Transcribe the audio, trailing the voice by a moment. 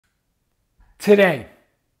Today,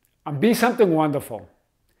 on Be Something Wonderful,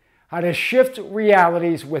 how to shift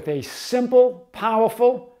realities with a simple,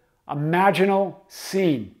 powerful, imaginal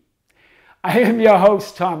scene. I am your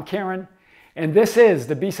host, Tom Kearin, and this is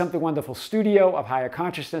the Be Something Wonderful studio of higher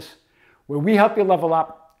consciousness, where we help you level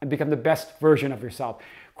up and become the best version of yourself.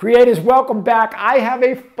 Creators, welcome back. I have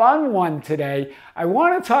a fun one today. I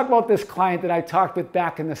want to talk about this client that I talked with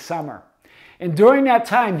back in the summer. And during that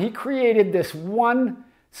time, he created this one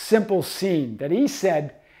simple scene that he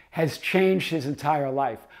said has changed his entire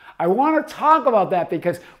life. I want to talk about that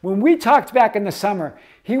because when we talked back in the summer,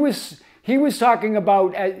 he was talking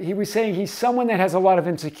about, he was saying he's someone that has a lot of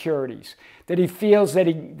insecurities, that he feels that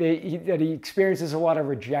he experiences a lot of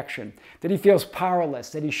rejection, that he feels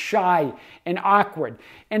powerless, that he's shy and awkward.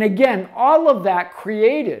 And again, all of that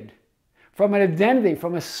created from an identity,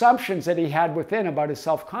 from assumptions that he had within about his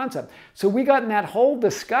self-concept. So we got in that whole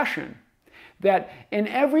discussion that in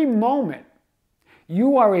every moment,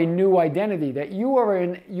 you are a new identity, that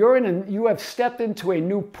you have stepped into a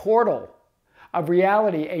new portal of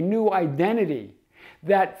reality, a new identity,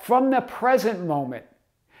 that from the present moment,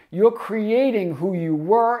 you're creating who you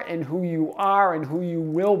were and who you are and who you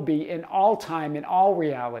will be in all time, in all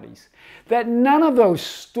realities. That none of those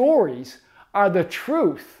stories are the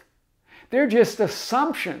truth. They're just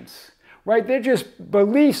assumptions, right? They're just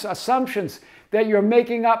beliefs, assumptions that you're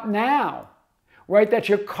making up now, right? That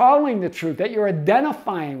you're calling the truth, that you're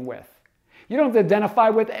identifying with. You don't have to identify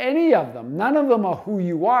with any of them. None of them are who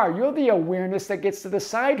you are. You're the awareness that gets to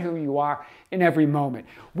decide who you are in every moment.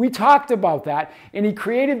 We talked about that, and he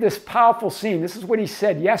created this powerful scene. This is what he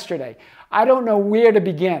said yesterday. I don't know where to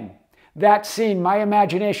begin. That scene, my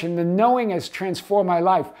imagination, the knowing has transformed my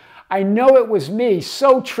life. I know it was me,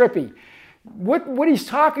 so trippy. What he's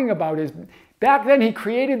talking about is, back then he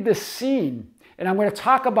created this scene, and I'm going to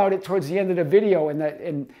talk about it towards the end of the video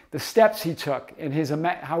and the steps he took and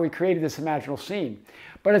how he created this imaginal scene.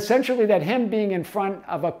 But essentially that him being in front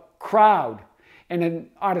of a crowd in an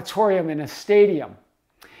auditorium in a stadium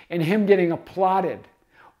and him getting applauded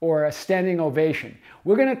or a standing ovation.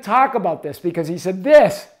 We're going to talk about this because he said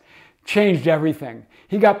this changed everything.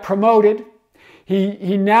 He got promoted.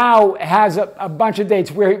 He now has a bunch of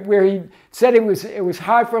dates where he said it was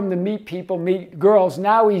hard for him to meet people, meet girls.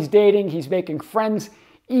 Now he's dating, he's making friends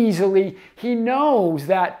easily. He knows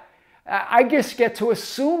that I just get to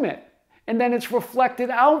assume it. And then it's reflected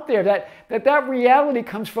out there, that reality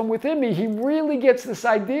comes from within me. He really gets this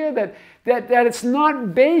idea that it's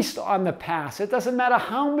not based on the past. It doesn't matter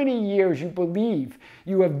how many years you believe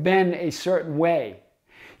you have been a certain way.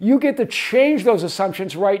 You get to change those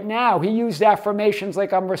assumptions right now. He used affirmations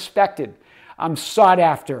like I'm respected, I'm sought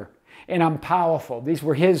after, and I'm powerful. These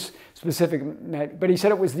were his specific, but he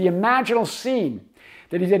said it was the imaginal scene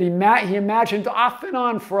that he imagined off and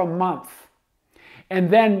on for a month. And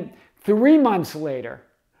then 3 months later,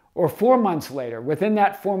 or 4 months later, within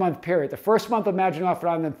that 4-month period, the first month imagined off and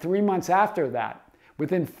on, then 3 months after that,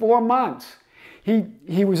 within 4 months,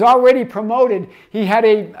 he was already promoted. He had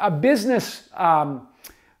a business,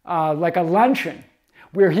 like a luncheon,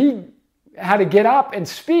 where he had to get up and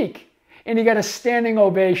speak, and he got a standing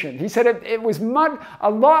ovation. He said it was a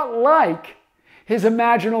lot like his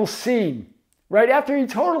imaginal scene, right? After he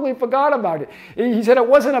totally forgot about it. He said it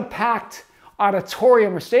wasn't a packed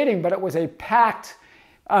auditorium or stadium, but it was a packed,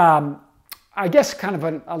 I guess kind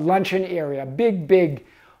of a luncheon area, big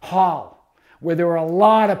hall, where there were a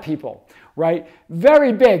lot of people, right?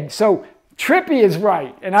 Very big. So trippy is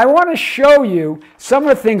right, and I want to show you some of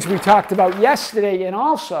the things we talked about yesterday and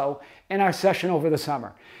also in our session over the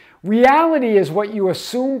summer. Reality is what you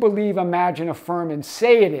assume, believe, imagine, affirm, and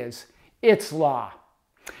say it is. It's law.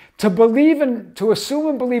 To assume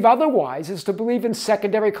and believe otherwise is to believe in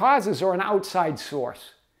secondary causes or an outside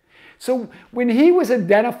source. So when he was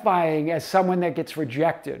identifying as someone that gets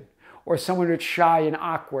rejected or someone that's shy and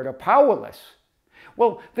awkward or powerless,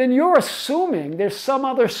 well, then you're assuming there's some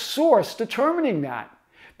other source determining that.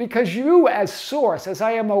 Because you as source, as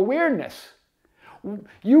I am awareness,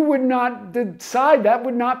 you would not decide, that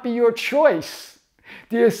would not be your choice.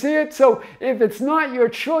 Do you see it? So if it's not your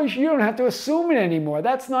choice, you don't have to assume it anymore.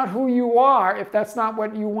 That's not who you are if that's not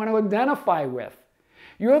what you want to identify with.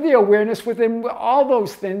 You're the awareness within all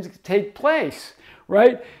those things take place,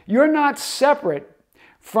 right? You're not separate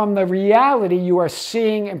from the reality you are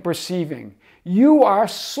seeing and perceiving. You are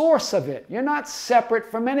source of it. You're not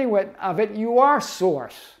separate from any of it. You are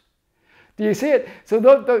source. Do you see it? So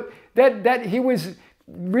that he was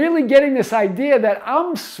really getting this idea that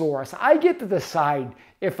I'm source. I get to decide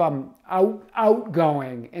if I'm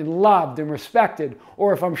outgoing and loved and respected,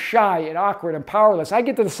 or if I'm shy and awkward and powerless. I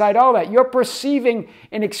get to decide all that. Your perceiving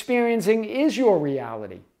and experiencing is your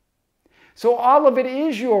reality. So all of it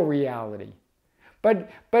is your reality.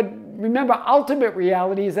 But remember, ultimate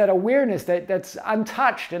reality is that awareness that's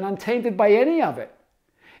untouched and untainted by any of it.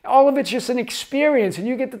 All of it's just an experience, and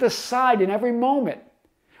you get to decide in every moment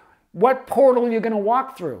what portal you're going to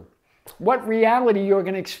walk through, what reality you're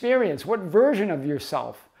going to experience, what version of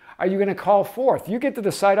yourself are you going to call forth. You get to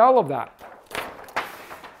decide all of that.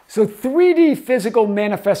 So 3D physical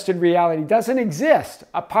manifested reality doesn't exist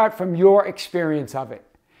apart from your experience of it.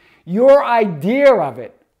 Your idea of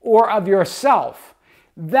it or of yourself,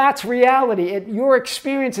 that's reality. Your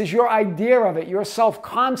experience is your idea of it. Your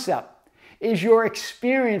self-concept is your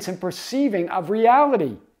experience and perceiving of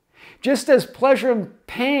reality. Just as pleasure and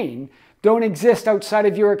pain don't exist outside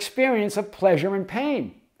of your experience of pleasure and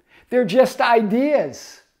pain. They're just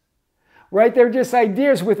ideas, right? They're just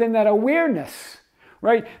ideas within that awareness,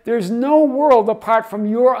 right? There's no world apart from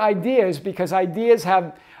your ideas, because ideas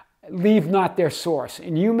leave not their source,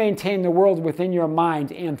 and you maintain the world within your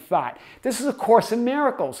mind and thought. This is A Course in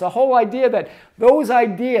Miracles. The whole idea that those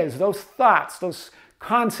ideas, those thoughts, those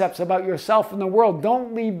concepts about yourself and the world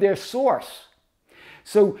don't leave their source.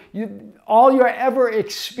 So all you're ever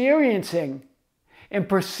experiencing and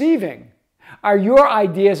perceiving are your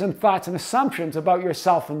ideas and thoughts and assumptions about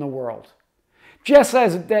yourself and the world. Just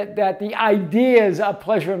as that the ideas of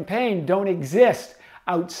pleasure and pain don't exist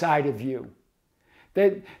outside of you.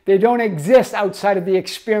 They don't exist outside of the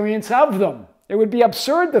experience of them. It would be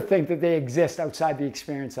absurd to think that they exist outside the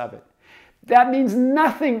experience of it. That means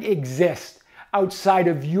nothing exists outside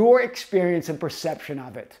of your experience and perception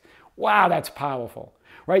of it. Wow, that's powerful,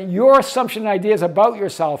 right? Your assumption and ideas about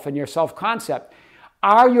yourself and your self-concept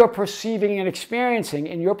are your perceiving and experiencing,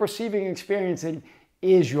 and your perceiving and experiencing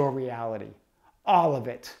is your reality. All of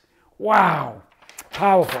it. Wow,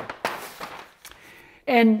 powerful.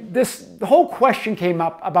 And the whole question came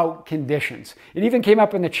up about conditions. It even came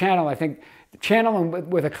up in the channel, I think, the channel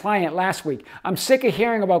with a client last week. I'm sick of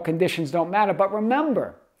hearing about conditions don't matter, but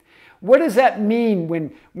remember, what does that mean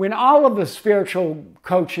when all of the spiritual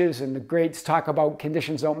coaches and the greats talk about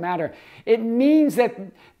conditions don't matter? It means that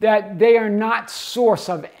they are not source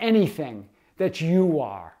of anything that you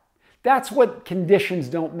are. That's what conditions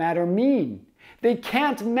don't matter mean. They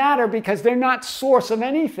can't matter because they're not source of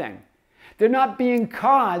anything. They're not being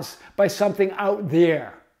caused by something out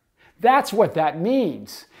there. That's what that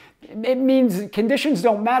means. It means conditions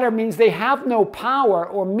don't matter means they have no power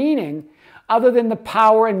or meaning other than the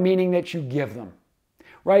power and meaning that you give them,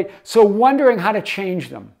 right? So wondering how to change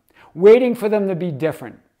them, waiting for them to be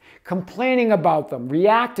different, complaining about them,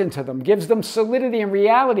 reacting to them, gives them solidity and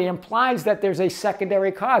reality, implies that there's a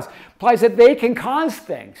secondary cause, implies that they can cause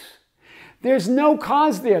things. There's no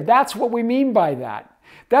cause there. That's what we mean by that.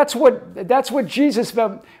 That's what Jesus,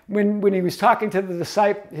 when he was talking to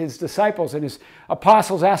his disciples and his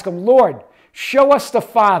apostles, asked him, Lord, show us the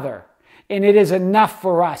Father, and it is enough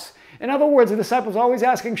for us. In other words, the disciples are always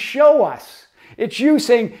asking, show us. It's you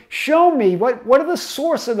saying, show me. What are the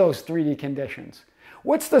source of those 3D conditions?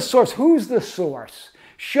 What's the source? Who's the source?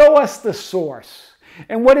 Show us the source.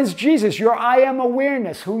 And what is Jesus? Your I am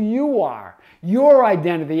awareness, who you are, your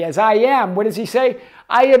identity as I am. What does he say?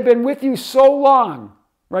 I have been with you so long,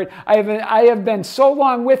 right? I have been so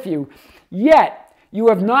long with you, yet you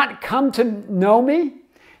have not come to know me.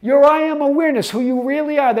 Your I am awareness, who you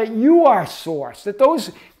really are, that you are source, that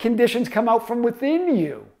those conditions come out from within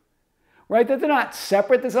you, right? That they're not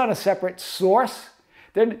separate. There's not a separate source.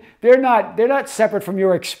 They're not separate from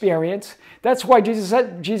your experience. That's why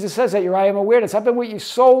Jesus says that your I am awareness. I've been with you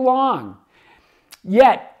so long,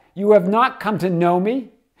 yet you have not come to know me.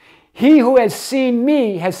 He who has seen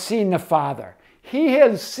me has seen the Father. He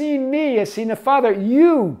has seen me, has seen the Father.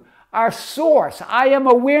 You are source. I am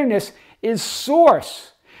awareness is source.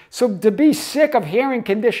 So to be sick of hearing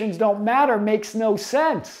conditions don't matter makes no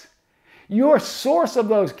sense. You're source of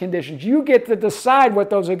those conditions. You get to decide what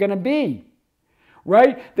those are going to be,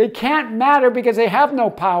 right? They can't matter because they have no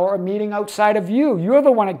power or meaning outside of you. You're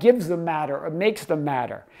the one that gives them matter or makes them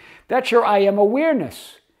matter. That's your I am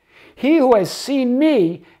awareness. He who has seen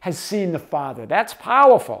me has seen the Father. That's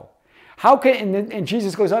powerful. How can, and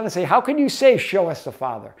Jesus goes on to say, how can you say, show us the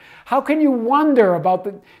Father? How can you wonder about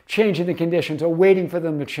the change in the conditions or waiting for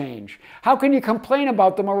them to change? How can you complain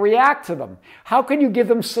about them or react to them? How can you give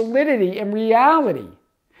them solidity and reality?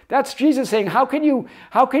 That's Jesus saying, how can you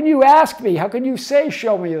ask me? How can you say,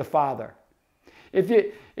 show me the Father?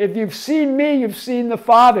 If you've seen me, you've seen the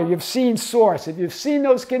Father, you've seen Source. If you've seen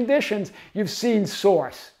those conditions, you've seen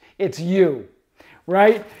Source. It's you,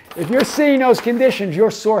 right? If you're seeing those conditions,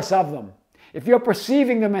 you're source of them. If you're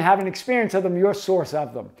perceiving them and having experience of them, you're source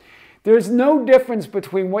of them. There's no difference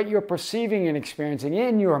between what you're perceiving and experiencing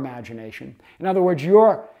in your imagination. In other words,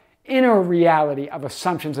 your inner reality of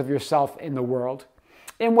assumptions of yourself in the world,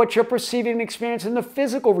 and what you're perceiving and experiencing in the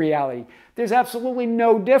physical reality. There's absolutely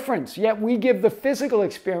no difference. Yet we give the physical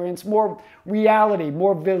experience more reality,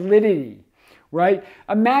 more validity, right?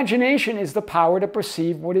 Imagination is the power to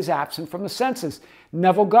perceive what is absent from the senses.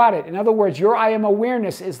 Neville got it. In other words, your I am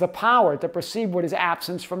awareness is the power to perceive what is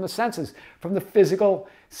absent from the senses, from the physical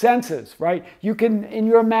senses, right? You can, in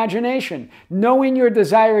your imagination, knowing your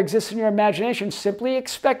desire exists in your imagination, simply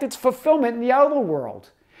expect its fulfillment in the outer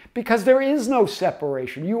world. Because there is no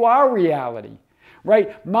separation. You are reality,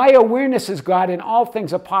 right? My awareness is God and all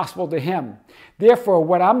things are possible to Him. Therefore,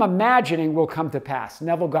 what I'm imagining will come to pass.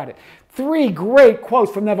 Neville got it. 3 great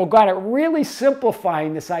quotes from Neville got it, really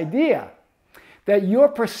simplifying this idea that your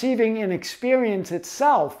perceiving and experience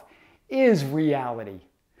itself is reality.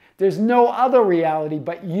 There's no other reality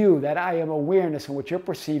but you, that I am awareness in what you're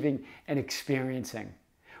perceiving and experiencing.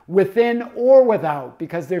 Within or without,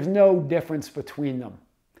 because there's no difference between them.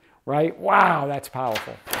 Right? Wow, that's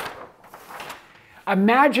powerful.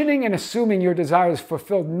 Imagining and assuming your desires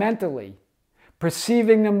fulfilled mentally,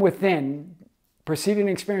 perceiving them within, perceiving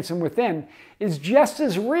and experiencing them within, is just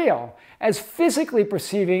as real as physically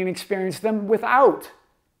perceiving and experiencing them without.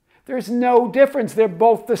 There's no difference. They're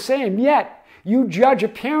both the same. Yet, you judge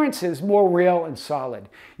appearances more real and solid.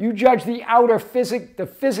 You judge the outer the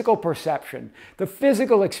physical perception, the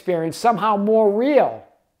physical experience somehow more real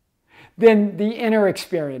than the inner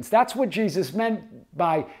experience. That's what Jesus meant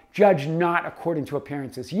by judge not according to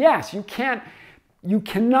appearances. Yes, you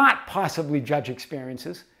cannot possibly judge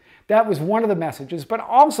experiences. That was one of the messages. But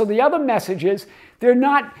also the other message is they're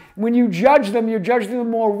not, when you judge them, you're judging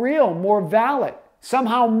them more real, more valid,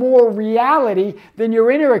 somehow more reality than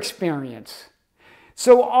your inner experience.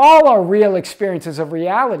 So all are real experiences of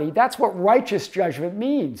reality. That's what righteous judgment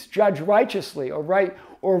means. Judge righteously,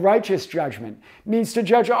 or righteous judgment means to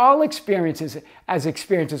judge all experiences as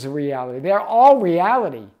experiences of reality. They're all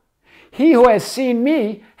reality. He who has seen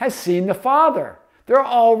me has seen the Father. They're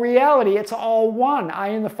all reality. It's all one. I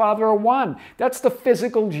and the Father are one. That's the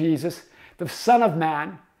physical Jesus, the Son of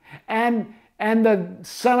Man, and the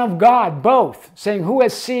Son of God, both, saying, who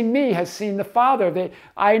has seen me has seen the Father.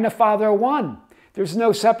 I and the Father are one. There's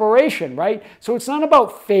no separation, right? So it's not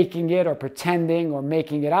about faking it or pretending or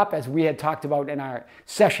making it up, as we had talked about in our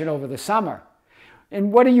session over the summer.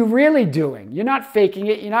 And what are you really doing? You're not faking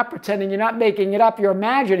it, you're not pretending, you're not making it up, you're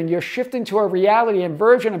imagining, you're shifting to a reality and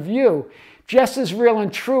version of you just as real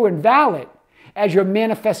and true and valid as your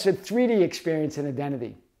manifested 3D experience and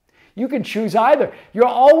identity. You can choose either. You're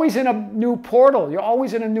always in a new portal, you're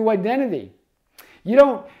always in a new identity. You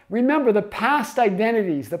don't remember the past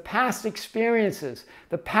identities, the past experiences,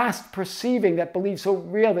 the past perceiving that believes so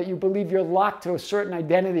real that you believe you're locked to a certain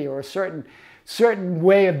identity or a certain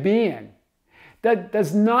way of being. That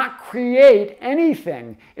does not create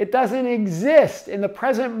anything. It doesn't exist. In the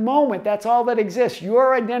present moment, that's all that exists.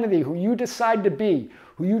 Your identity, who you decide to be,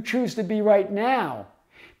 who you choose to be right now,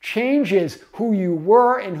 changes who you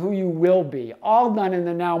were and who you will be, all done in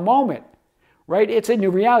the now moment. Right? It's a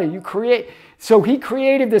new reality. You create. So he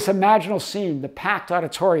created this imaginal scene, the packed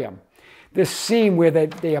auditorium, this scene where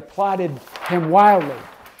they applauded him wildly.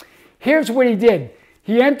 Here's what he did.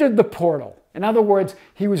 He entered the portal. In other words,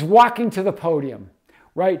 he was walking to the podium,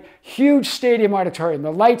 right? Huge stadium auditorium.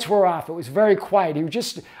 The lights were off. It was very quiet. He was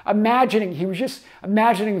just imagining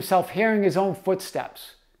himself hearing his own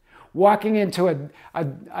footsteps, walking into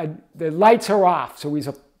the lights are off. So he's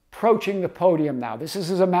approaching the podium now. This is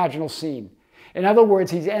his imaginal scene. In other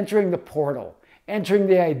words, he's entering the portal, entering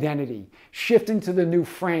the identity, shifting to the new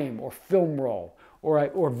frame or film roll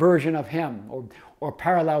or version of him or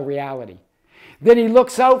parallel reality. Then he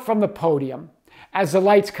looks out from the podium as the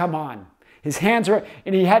lights come on. His hands are,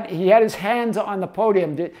 and he had his hands on the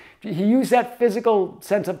podium. He used that physical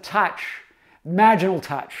sense of touch, imaginal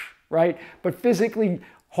touch, right? But physically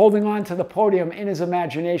holding on to the podium in his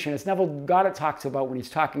imagination. It's Neville Goddard talks about when he's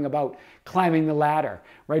talking about climbing the ladder,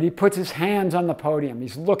 right? He puts his hands on the podium.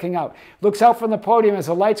 He's looking out. Looks out from the podium as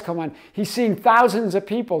the lights come on. He's seeing thousands of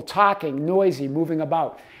people talking, noisy, moving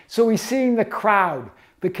about. So he's seeing the crowd,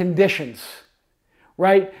 the conditions,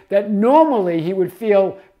 right? That normally he would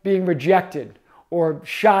feel being rejected or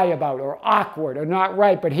shy about or awkward or not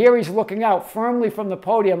right. But here he's looking out firmly from the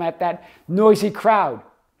podium at that noisy crowd.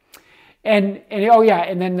 And oh yeah,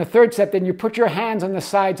 and then the third step, then you put your hands on the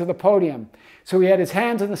sides of the podium. So he had his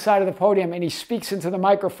hands on the side of the podium and he speaks into the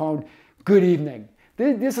microphone, good evening.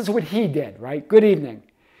 This is what he did, right? Good evening.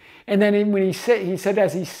 And then when he said,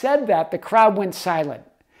 as he said that, the crowd went silent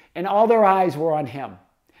and all their eyes were on him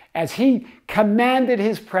as he commanded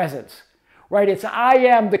his presence, right? It's I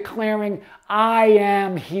am declaring, I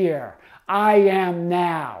am here. I am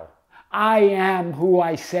now. I am who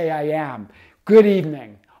I say I am. Good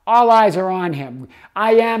evening. All eyes are on him.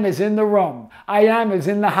 I am is in the room. I am is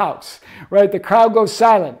in the house, right? The crowd goes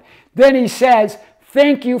silent. Then he says,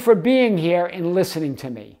 thank you for being here and listening to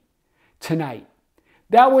me tonight.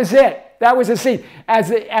 That was it. That was the scene. As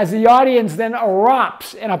the audience then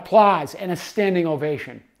erupts in applause and a standing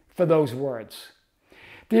ovation for those words.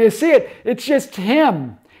 Do you see it? It's just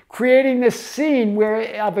him creating this scene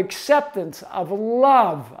of acceptance, of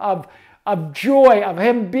love, of joy, of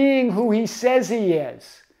him being who he says he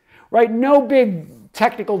is. Right? No big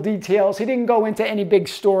technical details. He didn't go into any big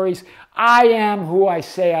stories. I am who I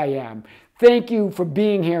say I am. Thank you for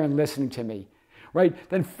being here and listening to me. Right?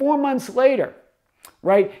 Then 4 months later,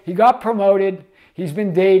 right, he got promoted. He's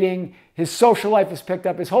been dating. His social life has picked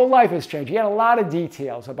up. His whole life has changed. He had a lot of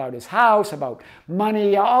details about his house, about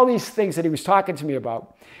money, all these things that he was talking to me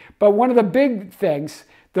about. But one of the big things,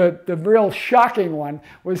 the real shocking one,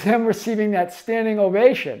 was him receiving that standing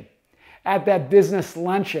ovation at that business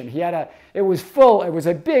luncheon. It was full. It was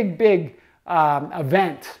a big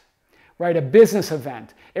event, right? A business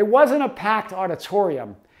event. It wasn't a packed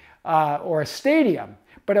auditorium or a stadium,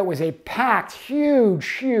 but it was a packed,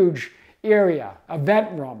 huge area,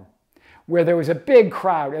 event room, where there was a big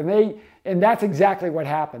crowd. And that's exactly what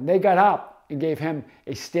happened. They got up and gave him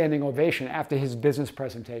a standing ovation after his business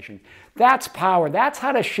presentation. That's power. That's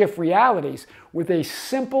how to shift realities with a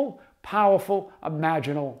simple, powerful,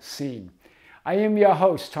 imaginal scene. I am your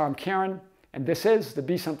host, Tom Kearin, and this is the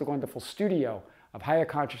Be Something Wonderful studio of higher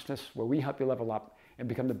consciousness, where we help you level up and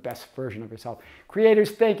become the best version of yourself.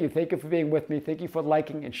 Creators, thank you. Thank you for being with me. Thank you for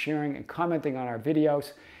liking and sharing and commenting on our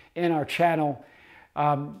videos in our channel.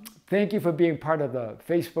 Thank you for being part of the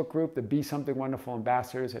Facebook group, the Be Something Wonderful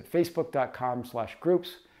Ambassadors, at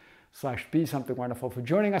facebook.com/groups/Be Something Wonderful, for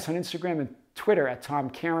joining us on Instagram and Twitter at Tom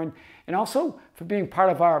Kearin, and also for being part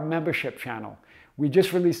of our membership channel. We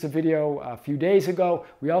just released a video a few days ago.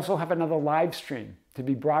 We also have another live stream to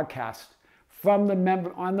be broadcast from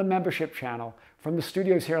on the membership channel from the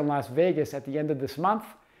studios here in Las Vegas at the end of this month,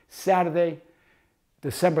 Saturday,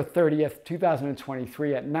 December 30th,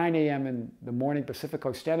 2023 at 9 a.m. in the morning Pacific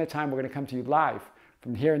Coast Standard Time. We're going to come to you live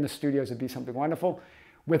from here in the studios of Be Something Wonderful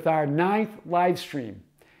with our 9th live stream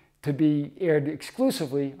to be aired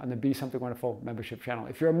exclusively on the Be Something Wonderful membership channel.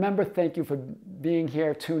 If you're a member, thank you for being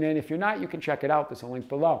here. Tune in. If you're not, you can check it out. There's a link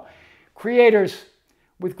below. Creators,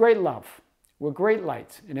 with great love, with great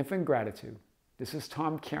light, and infinite gratitude, this is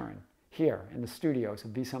Tom Kearin here in the studios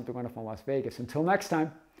of Be Something Wonderful in Las Vegas. Until next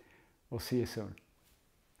time, we'll see you soon.